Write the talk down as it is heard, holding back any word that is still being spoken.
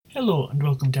Hello and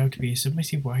welcome to How to Be a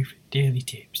Submissive Wife Daily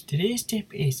Tips. Today's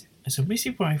tip is a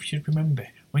submissive wife should remember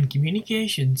when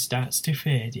communication starts to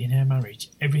fade in her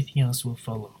marriage, everything else will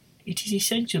follow. It is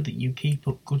essential that you keep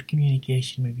up good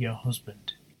communication with your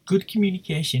husband. Good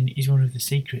communication is one of the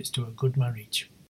secrets to a good marriage.